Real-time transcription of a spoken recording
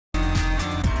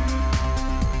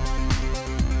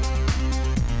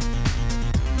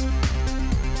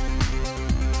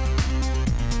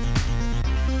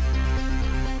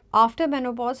After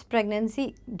menopause,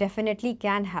 pregnancy definitely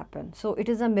can happen. So it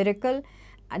is a miracle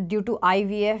due to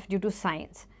IVF, due to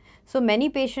science. So many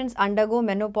patients undergo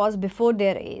menopause before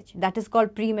their age. That is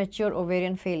called premature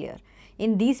ovarian failure.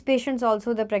 In these patients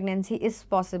also the pregnancy is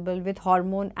possible with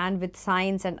hormone and with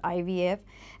science and IVF.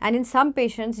 And in some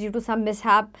patients, due to some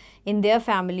mishap in their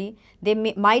family, they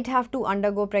might have to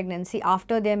undergo pregnancy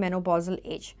after their menopausal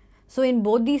age. So in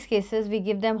both these cases, we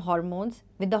give them hormones.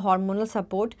 With the hormonal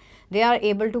support, they are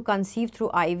able to conceive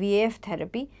through IVF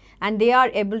therapy and they are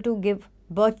able to give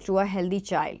birth to a healthy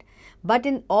child. But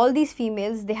in all these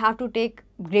females, they have to take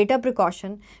greater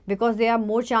precaution because there are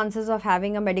more chances of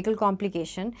having a medical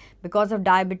complication because of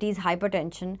diabetes,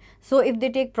 hypertension. So if they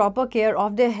take proper care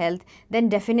of their health, then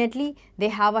definitely they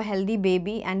have a healthy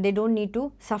baby and they don't need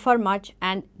to suffer much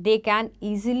and they can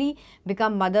easily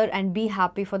become mother and be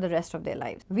happy for the rest of their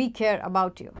lives. We care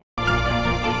about you.